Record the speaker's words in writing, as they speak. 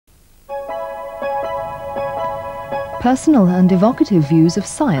Personal and evocative views of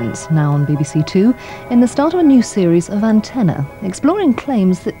science, now on BBC Two, in the start of a new series of Antenna, exploring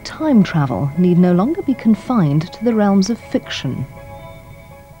claims that time travel need no longer be confined to the realms of fiction.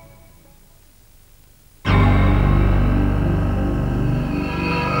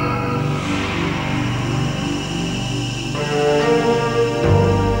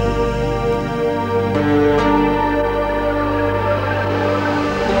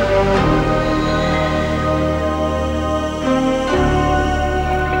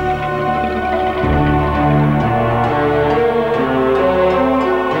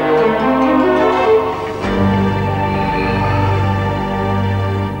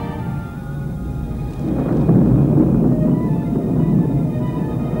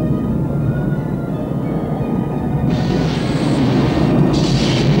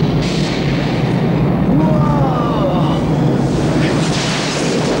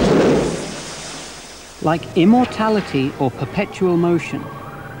 Like immortality or perpetual motion,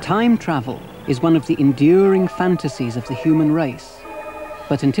 time travel is one of the enduring fantasies of the human race.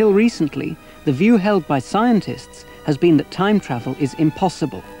 But until recently, the view held by scientists has been that time travel is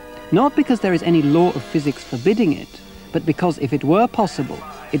impossible, not because there is any law of physics forbidding it, but because if it were possible,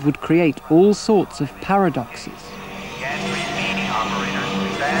 it would create all sorts of paradoxes.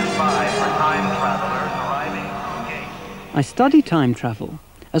 I study time travel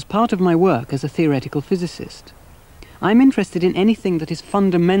as part of my work as a theoretical physicist. I'm interested in anything that is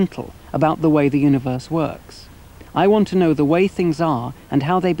fundamental about the way the universe works. I want to know the way things are and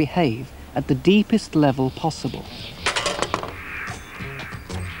how they behave at the deepest level possible.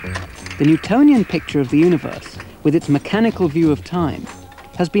 The Newtonian picture of the universe, with its mechanical view of time,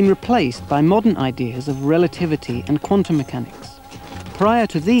 has been replaced by modern ideas of relativity and quantum mechanics. Prior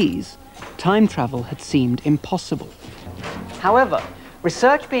to these, time travel had seemed impossible. However,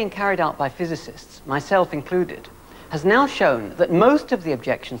 research being carried out by physicists, myself included, has now shown that most of the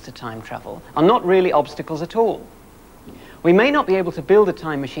objections to time travel are not really obstacles at all. We may not be able to build a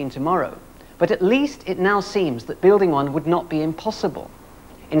time machine tomorrow, but at least it now seems that building one would not be impossible.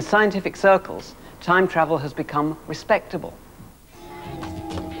 In scientific circles, time travel has become respectable.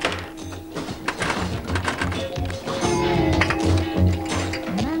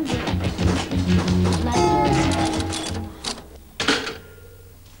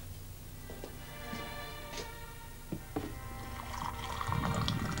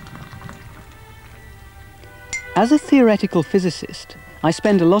 As a theoretical physicist, I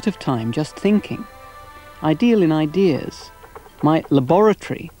spend a lot of time just thinking. I deal in ideas. My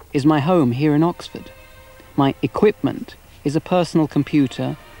laboratory is my home here in Oxford. My equipment is a personal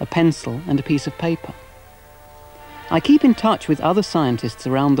computer, a pencil, and a piece of paper. I keep in touch with other scientists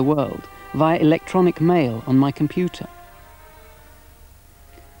around the world via electronic mail on my computer.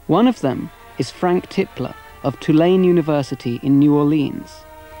 One of them is Frank Tipler of Tulane University in New Orleans.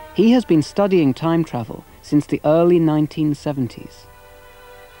 He has been studying time travel since the early 1970s.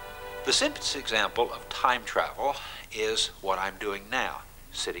 The simplest example of time travel is what I'm doing now,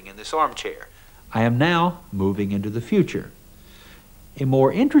 sitting in this armchair. I am now moving into the future. A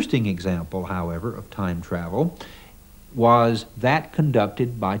more interesting example, however, of time travel was that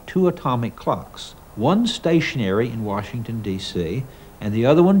conducted by two atomic clocks, one stationary in Washington, D.C., and the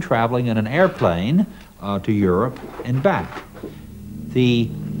other one traveling in an airplane to Europe and back. The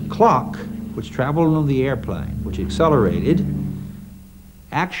clock which traveled on the airplane, which accelerated,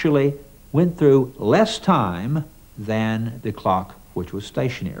 actually went through less time than the clock which was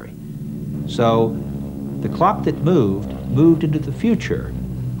stationary. So the clock that moved into the future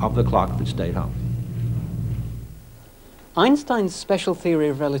of the clock that stayed home. Einstein's special theory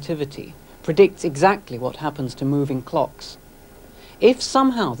of relativity predicts exactly what happens to moving clocks. If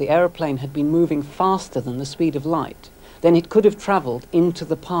somehow the aeroplane had been moving faster than the speed of light, then it could have traveled into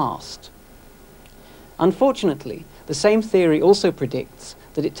the past. Unfortunately, the same theory also predicts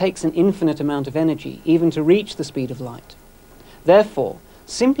that it takes an infinite amount of energy even to reach the speed of light. Therefore,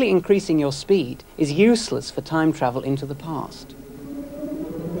 simply increasing your speed is useless for time travel into the past.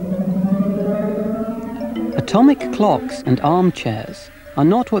 Atomic clocks and armchairs are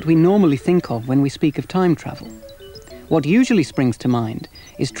not what we normally think of when we speak of time travel. What usually springs to mind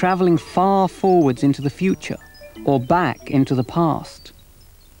is traveling far forwards into the future or back into the past.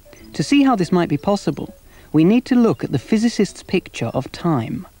 To see how this might be possible, we need to look at the physicist's picture of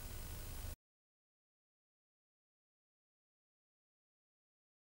time.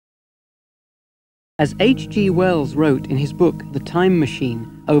 As H.G. Wells wrote in his book The Time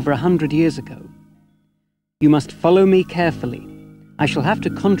Machine over 100 years ago, "You must follow me carefully. I shall have to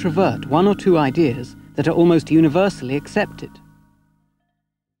controvert one or two ideas that are almost universally accepted."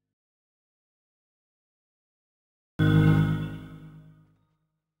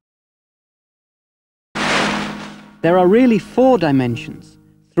 There are really 4 dimensions,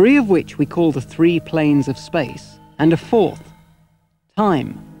 3 of which we call the 3 planes of space, and a 4th,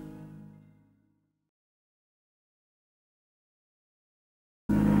 time.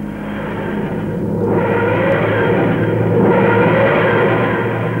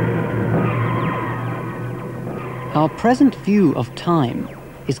 Our present view of time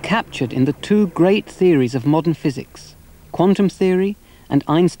is captured in the 2 great theories of modern physics, quantum theory and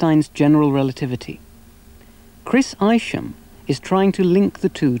Einstein's general relativity. Chris Isham is trying to link the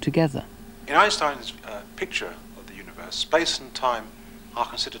 2 together. In Einstein's picture of the universe, space and time are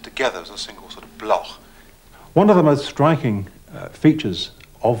considered together as a single sort of block. One of the most striking features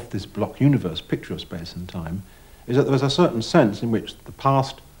of this block universe picture of space and time is that there is a certain sense in which the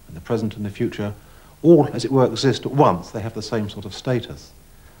past and the present and the future all, as it were, exist at once. They have the same sort of status.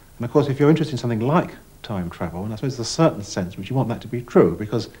 And of course, if you're interested in something like time travel, and I suppose there's a certain sense in which you want that to be true,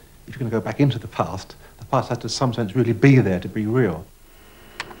 because if you're going to go back into the past has to, in some sense, really be there to be real.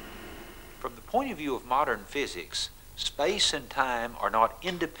 From the point of view of modern physics, space and time are not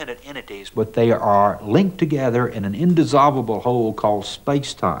independent entities, but they are linked together in an indissoluble whole called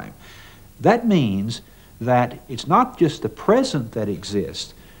space-time. That means that it's not just the present that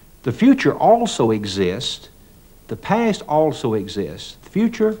exists. The future also exists. The past also exists. The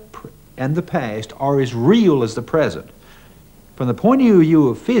future and the past are as real as the present. From the point of view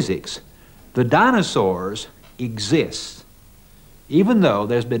of physics, the dinosaurs exist, even though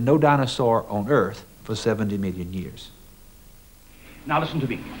there's been no dinosaur on Earth for 70 million years. Now listen to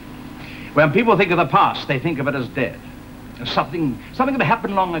me. When people think of the past, they think of it as dead, as something that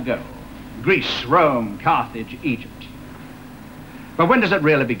happened long ago. Greece, Rome, Carthage, Egypt. But when does it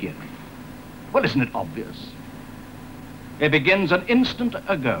really begin? Well, isn't it obvious? It begins an instant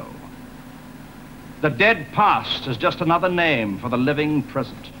ago. The dead past is just another name for the living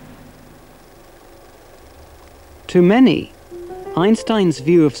present. To many, Einstein's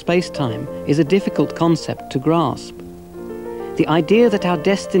view of space-time is a difficult concept to grasp. The idea that our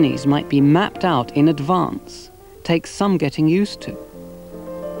destinies might be mapped out in advance takes some getting used to.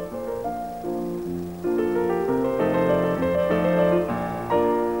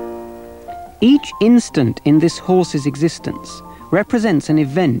 Each instant in this horse's existence represents an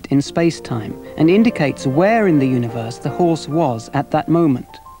event in space-time and indicates where in the universe the horse was at that moment.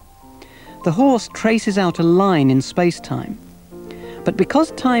 The horse traces out a line in space-time. But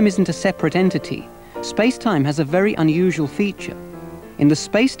because time isn't a separate entity, space-time has a very unusual feature. In the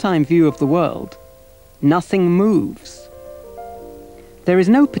space-time view of the world, nothing moves. There is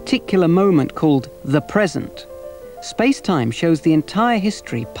no particular moment called the present. Space-time shows the entire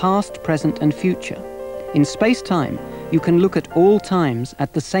history, past, present, and future. In space-time, you can look at all times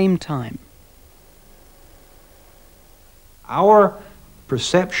at the same time. Our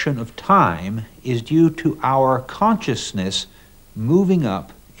perception of time is due to our consciousness moving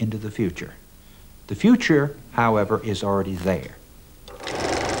up into the future. The future, however, is already there.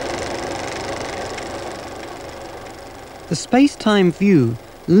 The space-time view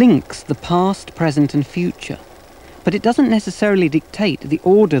links the past, present, and future, but it doesn't necessarily dictate the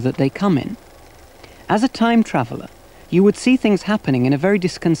order that they come in. As a time traveler, you would see things happening in a very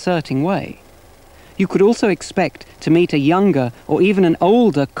disconcerting way. You could also expect to meet a younger or even an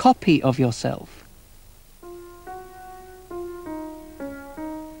older copy of yourself.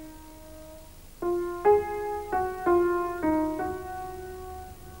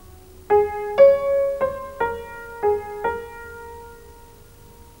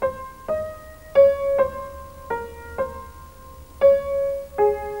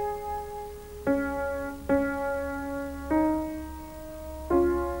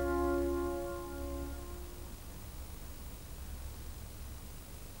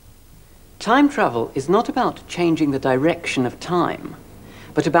 Time travel is not about changing the direction of time,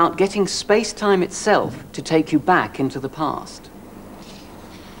 but about getting space-time itself to take you back into the past.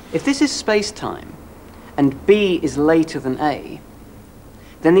 If this is space-time, and B is later than A,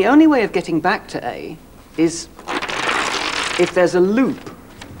 then the only way of getting back to A is if there's a loop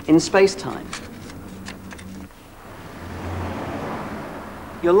in space-time.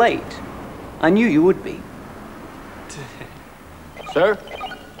 You're late. I knew you would be. Sir,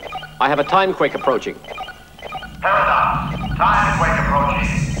 I have a time quake approaching. Paradox. Time quake approaching.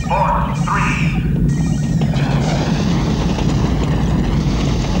 4,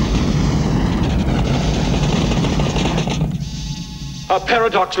 3. A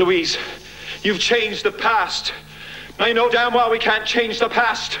paradox, Louise. You've changed the past. I know damn well we can't change the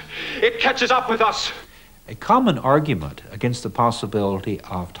past. It catches up with us. A common argument against the possibility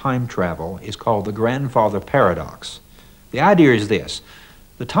of time travel is called the grandfather paradox. The idea is this.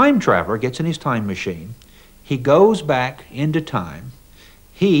 The time traveler gets in his time machine. He goes back into time.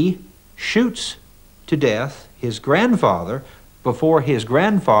 He shoots to death his grandfather before his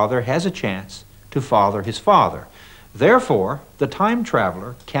grandfather has a chance to father his father. Therefore, the time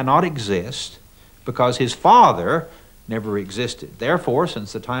traveler cannot exist because his father never existed. Therefore,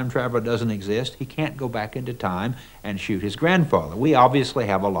 since the time traveler doesn't exist, he can't go back into time and shoot his grandfather. We obviously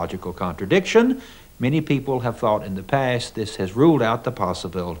have a logical contradiction. Many people have thought in the past this has ruled out the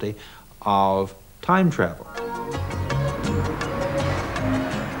possibility of time travel.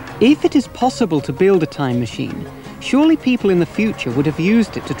 If it is possible to build a time machine, surely people in the future would have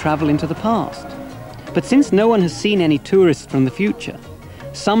used it to travel into the past. But since no one has seen any tourists from the future,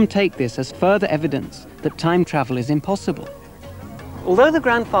 some take this as further evidence that time travel is impossible. Although the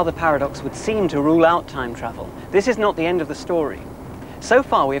grandfather paradox would seem to rule out time travel, this is not the end of the story. So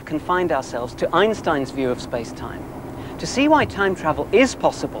far we have confined ourselves to Einstein's view of space-time. To see why time travel is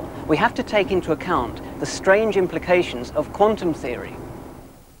possible, we have to take into account the strange implications of quantum theory.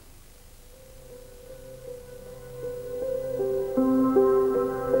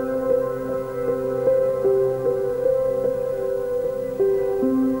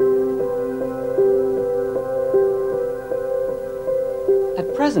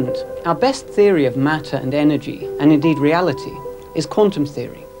 At present, our best theory of matter and energy, and indeed reality, is quantum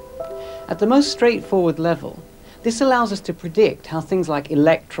theory. At the most straightforward level, this allows us to predict how things like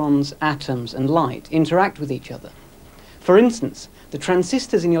electrons, atoms, and light interact with each other. For instance, the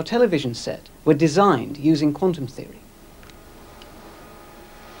transistors in your television set were designed using quantum theory.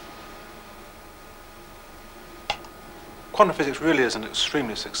 Quantum physics really is an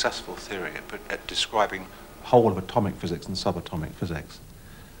extremely successful theory at describing the whole of atomic physics and subatomic physics.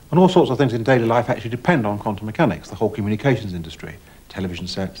 And all sorts of things in daily life actually depend on quantum mechanics. The whole communications industry, television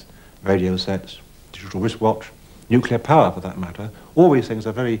sets, radio sets, digital wristwatch, nuclear power for that matter, all these things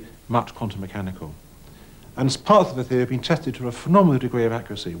are very much quantum mechanical. And parts of the theory have been tested to a phenomenal degree of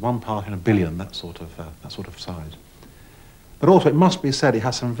accuracy, 1 part in a billion, that sort of size. But also it must be said it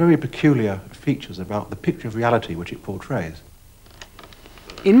has some very peculiar features about the picture of reality which it portrays.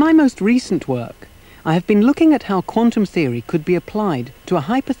 In my most recent work, I have been looking at how quantum theory could be applied to a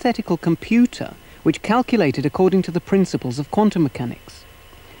hypothetical computer which calculated according to the principles of quantum mechanics.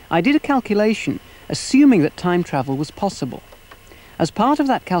 I did a calculation assuming that time travel was possible. As part of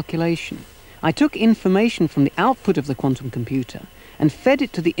that calculation, I took information from the output of the quantum computer and fed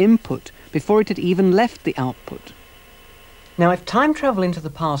it to the input before it had even left the output. Now, if time travel into the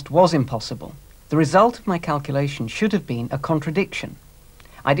past was impossible, the result of my calculation should have been a contradiction.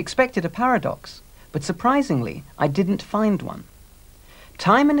 I'd expected a paradox, but surprisingly, I didn't find one.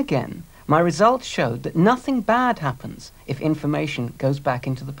 Time and again, my results showed that nothing bad happens if information goes back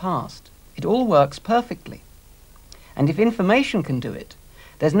into the past. It all works perfectly. And if information can do it,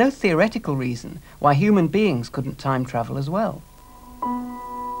 there's no theoretical reason why human beings couldn't time travel as well.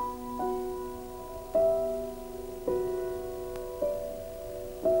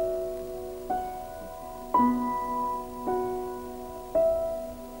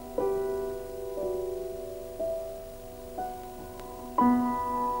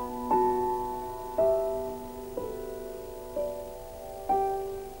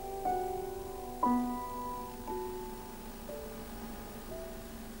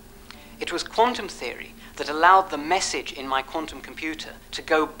 It was quantum theory that allowed the message in my quantum computer to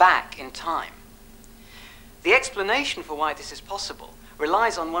go back in time. The explanation for why this is possible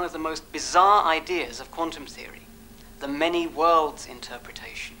relies on one of the most bizarre ideas of quantum theory, the many worlds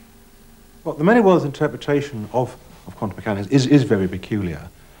interpretation. Well, the many worlds interpretation of quantum mechanics is very peculiar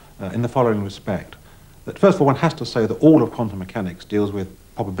in the following respect. That first of all, one has to say that all of quantum mechanics deals with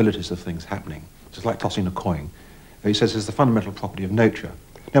probabilities of things happening, just like tossing a coin. He says it's the fundamental property of nature.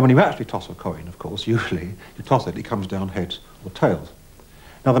 Now, when you actually toss a coin, of course, usually you toss it, it comes down heads or tails.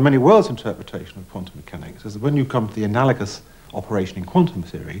 Now, the many worlds interpretation of quantum mechanics is that when you come to the analogous operation in quantum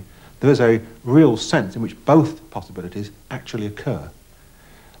theory, there is a real sense in which both possibilities actually occur.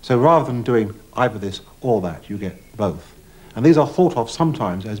 So rather than doing either this or that, you get both. And these are thought of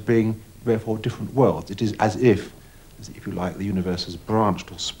sometimes as being, therefore, different worlds. It is as if you like, the universe has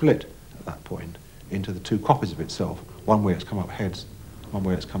branched or split at that point into the two copies of itself, one where it's come up heads, one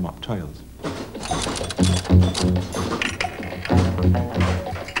where it's come up tails.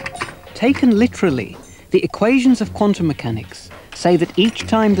 Taken literally, the equations of quantum mechanics say that each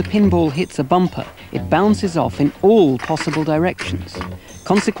time the pinball hits a bumper, it bounces off in all possible directions.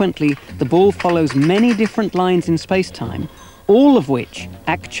 Consequently, the ball follows many different lines in space-time, all of which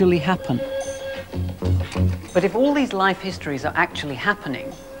actually happen. But if all these life histories are actually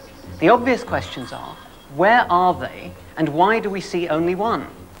happening, the obvious questions are, where are they, and why do we see only one?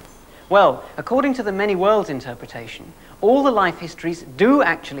 Well, according to the many worlds interpretation, all the life histories do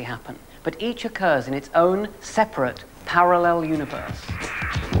actually happen, but each occurs in its own separate parallel universe.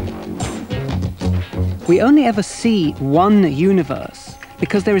 We only ever see one universe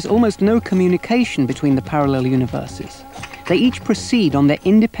because there is almost no communication between the parallel universes. They each proceed on their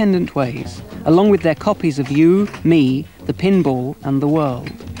independent ways, along with their copies of you, me, the pinball, and the world.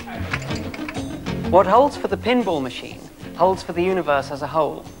 What holds for the pinball machine holds for the universe as a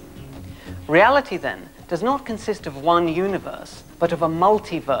whole. Reality, then, does not consist of one universe, but of a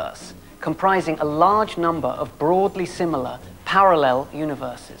multiverse, comprising a large number of broadly similar, parallel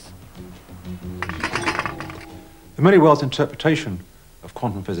universes. The many worlds interpretation of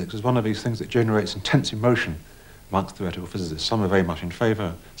quantum physics is one of these things that generates intense emotion amongst theoretical physicists. Some are very much in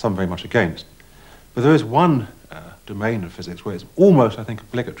favour, some very much against. But there is one domain of physics where it's almost, I think,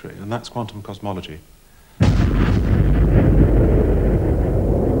 obligatory, and that's quantum cosmology.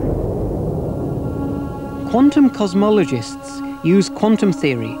 Quantum cosmologists use quantum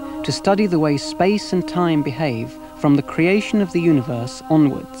theory to study the way space and time behave from the creation of the universe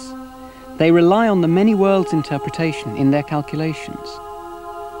onwards. They rely on the many worlds interpretation in their calculations.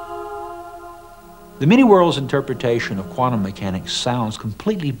 The many worlds interpretation of quantum mechanics sounds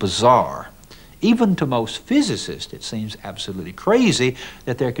completely bizarre. Even to most physicists, it seems absolutely crazy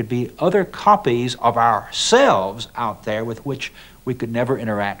that there could be other copies of ourselves out there with which we could never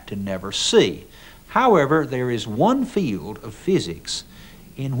interact and never see. However, there is one field of physics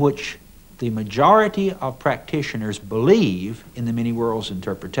in which the majority of practitioners believe in the many worlds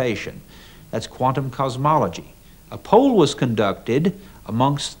interpretation. That's quantum cosmology. A poll was conducted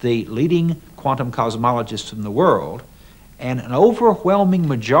amongst the leading quantum cosmologists in the world, and an overwhelming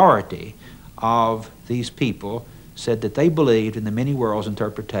majority of these people said that they believed in the many worlds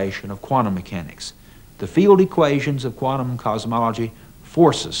interpretation of quantum mechanics. The field equations of quantum cosmology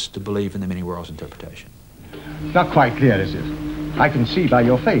force us to believe in the many worlds interpretation. Not quite clear, is it? I can see by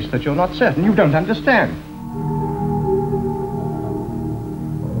your face that you're not certain. You don't understand.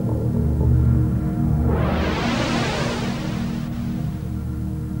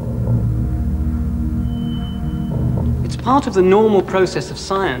 It's part of the normal process of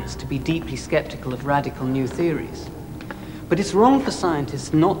science to be deeply skeptical of radical new theories. But it's wrong for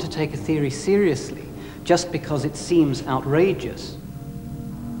scientists not to take a theory seriously just because it seems outrageous.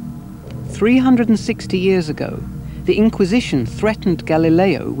 360 years ago, the Inquisition threatened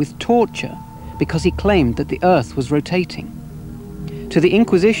Galileo with torture because he claimed that the Earth was rotating. To the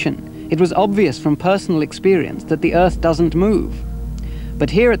Inquisition, it was obvious from personal experience that the Earth doesn't move.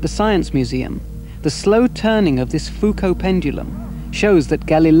 But here at the Science Museum, the slow turning of this Foucault pendulum shows that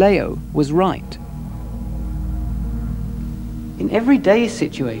Galileo was right. In everyday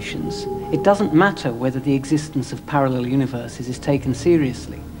situations, it doesn't matter whether the existence of parallel universes is taken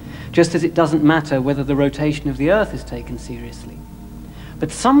seriously, just as it doesn't matter whether the rotation of the Earth is taken seriously.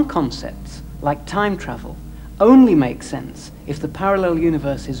 But some concepts, like time travel, only make sense if the parallel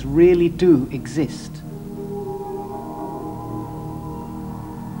universes really do exist.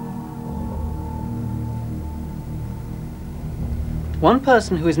 One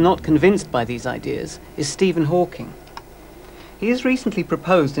person who is not convinced by these ideas is Stephen Hawking. He has recently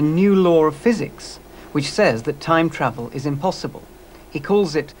proposed a new law of physics, which says that time travel is impossible. He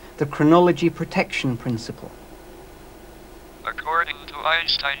calls it the chronology protection principle. According to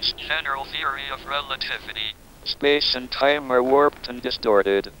Einstein's general theory of relativity, space and time are warped and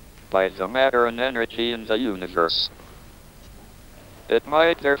distorted by the matter and energy in the universe. It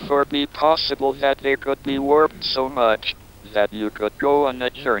might therefore be possible that they could be warped so much that you could go on a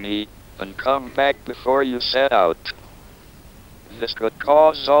journey and come back before you set out. This could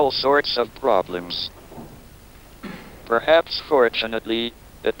cause all sorts of problems. Perhaps fortunately,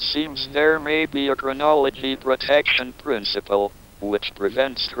 it seems there may be a chronology protection principle which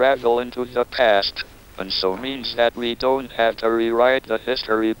prevents travel into the past, and so means that we don't have to rewrite the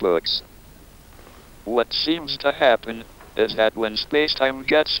history books. What seems to happen is that when space-time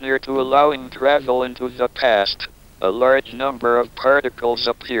gets near to allowing travel into the past, a large number of particles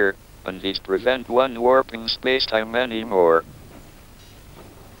appear, and these prevent one warping space-time anymore.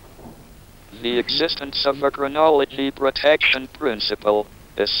 The existence of a chronology protection principle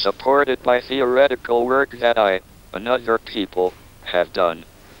is supported by theoretical work that I, and other people, have done.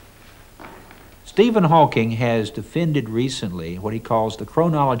 Stephen Hawking has defended recently what he calls the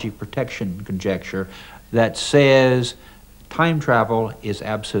chronology protection conjecture that says time travel is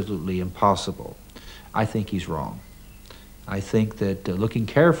absolutely impossible. I think he's wrong. I think that looking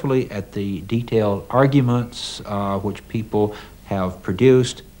carefully at the detailed arguments which people have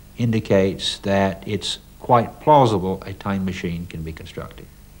produced indicates that it's quite plausible a time machine can be constructed.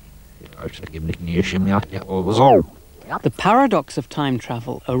 The paradox of time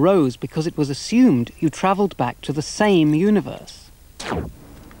travel arose because it was assumed you travelled back to the same universe.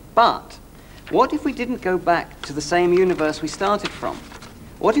 But what if we didn't go back to the same universe we started from?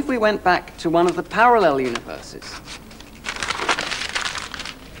 What if we went back to one of the parallel universes?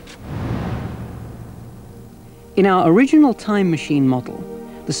 In our original time machine model,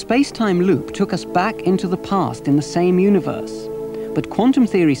 the space-time loop took us back into the past in the same universe. But quantum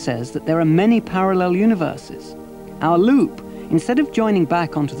theory says that there are many parallel universes. Our loop, instead of joining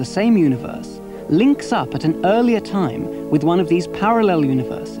back onto the same universe, links up at an earlier time with one of these parallel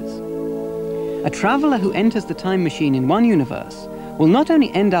universes. A traveller who enters the time machine in one universe will not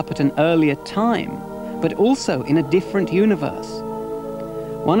only end up at an earlier time, but also in a different universe.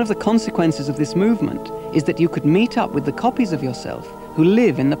 One of the consequences of this movement is that you could meet up with the copies of yourself who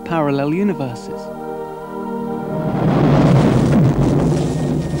live in the parallel universes.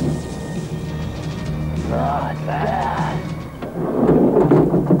 Not bad.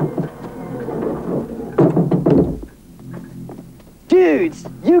 Dudes,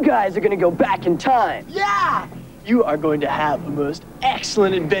 you guys are gonna go back in time. Yeah! You are going to have the most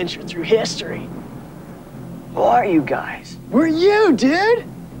excellent adventure through history. Who are you guys? We're you, dude!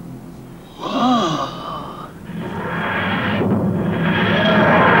 Whoa.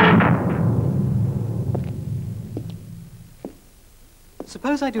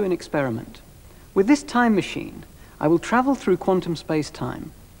 Suppose I do an experiment. With this time machine, I will travel through quantum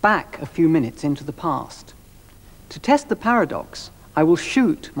space-time, back a few minutes into the past. To test the paradox, I will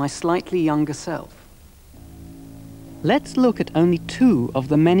shoot my slightly younger self. Let's look at only two of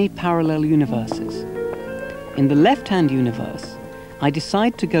the many parallel universes. In the left-hand universe, I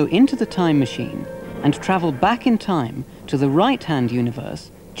decide to go into the time machine and travel back in time to the right-hand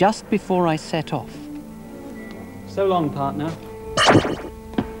universe just before I set off. So long, partner.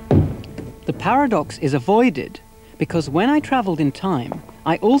 The paradox is avoided because when I travelled in time,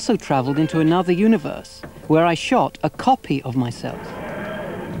 I also travelled into another universe where I shot a copy of myself.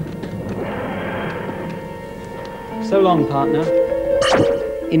 So long, partner.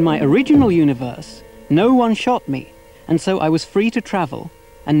 In my original universe, no one shot me, and so I was free to travel,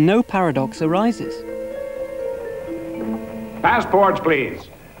 and no paradox arises. Passports, please.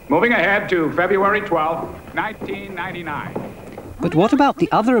 Moving ahead to February 12th, 1999. But what about the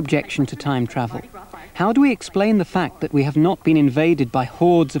other objection to time travel? How do we explain the fact that we have not been invaded by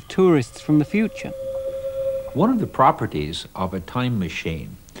hordes of tourists from the future? One of the properties of a time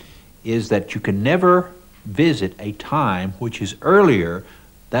machine is that you can never visit a time which is earlier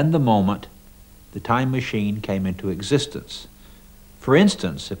than the moment the time machine came into existence. For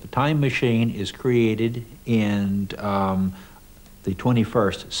instance, if a time machine is created in the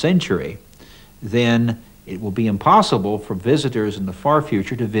 21st century, then it will be impossible for visitors in the far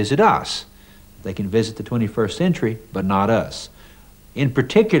future to visit us. They can visit the 21st century, but not us. In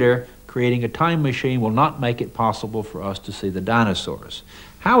particular, creating a time machine will not make it possible for us to see the dinosaurs.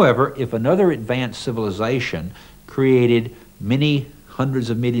 However, if another advanced civilization created many hundreds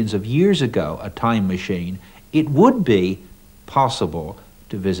of millions of years ago a time machine, it would be possible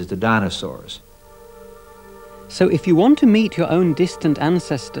to visit the dinosaurs. So if you want to meet your own distant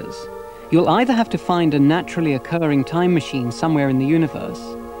ancestors, you'll either have to find a naturally occurring time machine somewhere in the universe,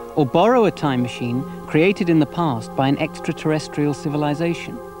 or borrow a time machine created in the past by an extraterrestrial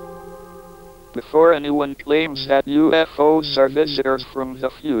civilization. Before anyone claims that UFOs are visitors from the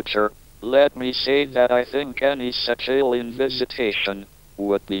future, let me say that I think any such alien visitation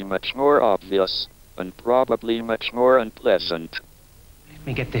would be much more obvious and probably much more unpleasant. Let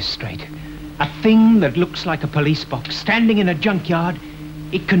me get this straight. A thing that looks like a police box standing in a junkyard,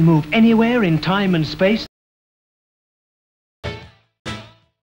 it can move anywhere in time and space.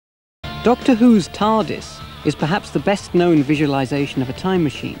 Doctor Who's TARDIS is perhaps the best-known visualization of a time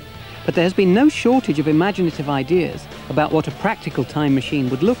machine, but there has been no shortage of imaginative ideas about what a practical time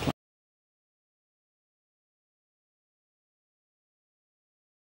machine would look like.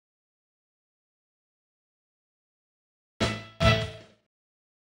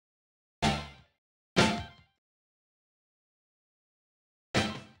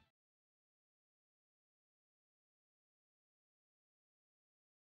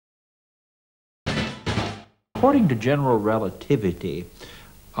 According to general relativity,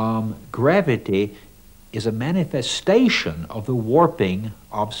 gravity is a manifestation of the warping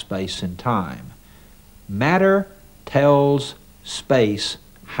of space and time. Matter tells space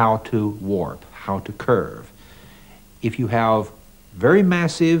how to warp, how to curve. If you have very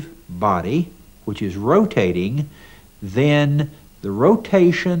massive body, which is rotating, then the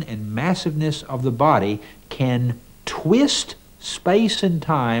rotation and massiveness of the body can twist space and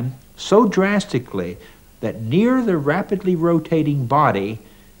time so drastically that near the rapidly rotating body,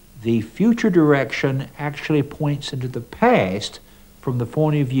 the future direction actually points into the past from the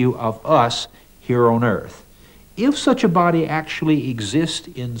point of view of us here on Earth. If such a body actually exists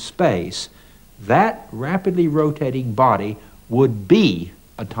in space, that rapidly rotating body would be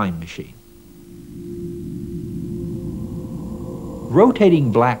a time machine.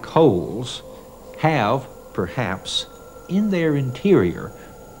 Rotating black holes have, perhaps, in their interior,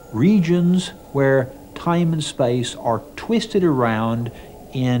 regions where time and space are twisted around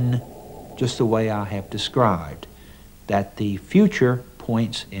in just the way I have described, that the future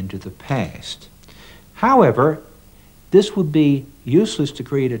points into the past. However, this would be useless to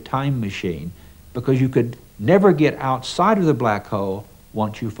create a time machine because you could never get outside of the black hole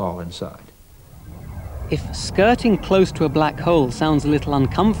once you fall inside. If skirting close to a black hole sounds a little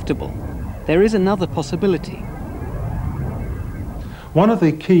uncomfortable, there is another possibility. One of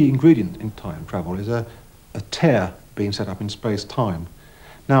the key ingredients in time travel is a tear being set up in space-time.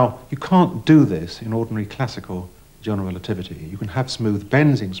 Now, you can't do this in ordinary classical general relativity. You can have smooth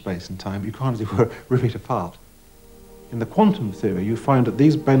bends in space and time, but you can't rip it apart. In the quantum theory, you find that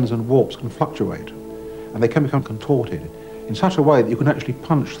these bends and warps can fluctuate, and they can become contorted in such a way that you can actually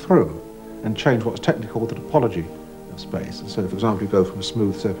punch through and change what's technically called the topology of space. And so, for example, you go from a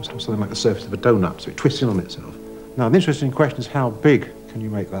smooth surface to something like the surface of a donut, so it twists in on itself. Now, the interesting question is how big can you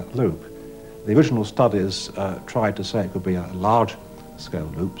make that loop? The original studies tried to say it could be a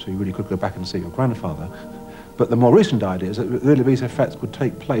large-scale loop, so you really could go back and see your grandfather. But the more recent idea is that really these effects could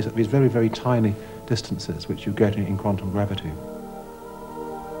take place at these very, very tiny distances, which you get in quantum gravity.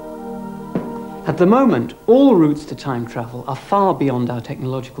 At the moment, all routes to time travel are far beyond our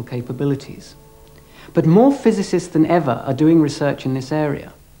technological capabilities. But more physicists than ever are doing research in this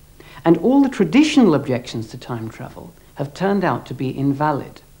area. And all the traditional objections to time travel have turned out to be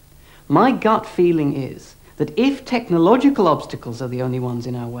invalid. My gut feeling is that if technological obstacles are the only ones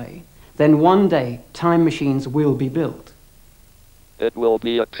in our way, then one day time machines will be built. It will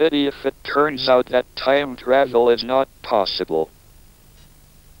be a pity if it turns out that time travel is not possible.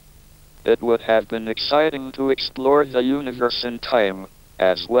 It would have been exciting to explore the universe in time,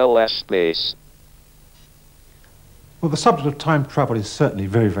 as well as space. Well, the subject of time travel is certainly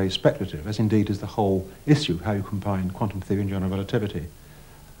very, very speculative, as indeed is the whole issue of how you combine quantum theory and general relativity.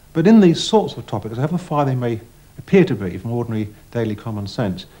 But in these sorts of topics, however far they may appear to be from ordinary daily common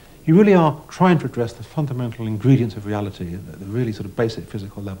sense, you really are trying to address the fundamental ingredients of reality at the really sort of basic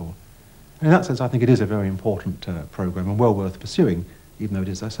physical level. And in that sense, I think it is a very important program and well worth pursuing, even though it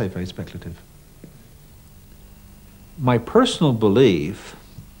is, as I say, very speculative. My personal belief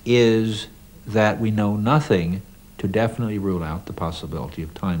is that we know nothing to definitely rule out the possibility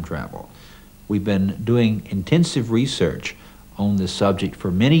of time travel. We've been doing intensive research on this subject for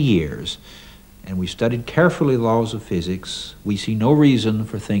many years, and we studied carefully laws of physics. We see no reason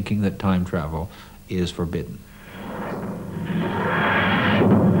for thinking that time travel is forbidden.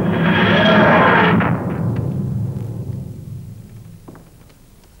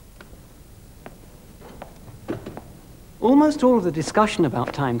 Almost all of the discussion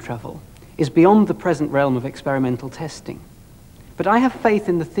about time travel is beyond the present realm of experimental testing. But I have faith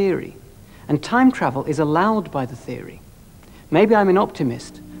in the theory, and time travel is allowed by the theory. Maybe I'm an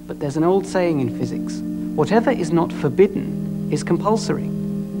optimist, but there's an old saying in physics: whatever is not forbidden is compulsory.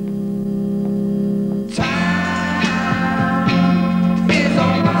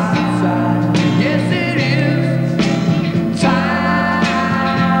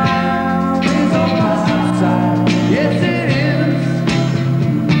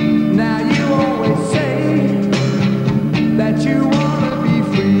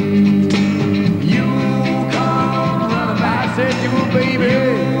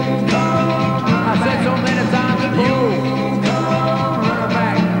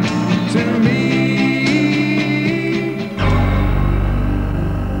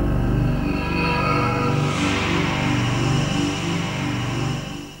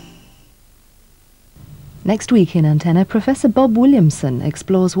 Next week in Antenna, Professor Bob Williamson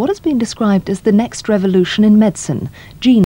explores what has been described as the next revolution in medicine, gene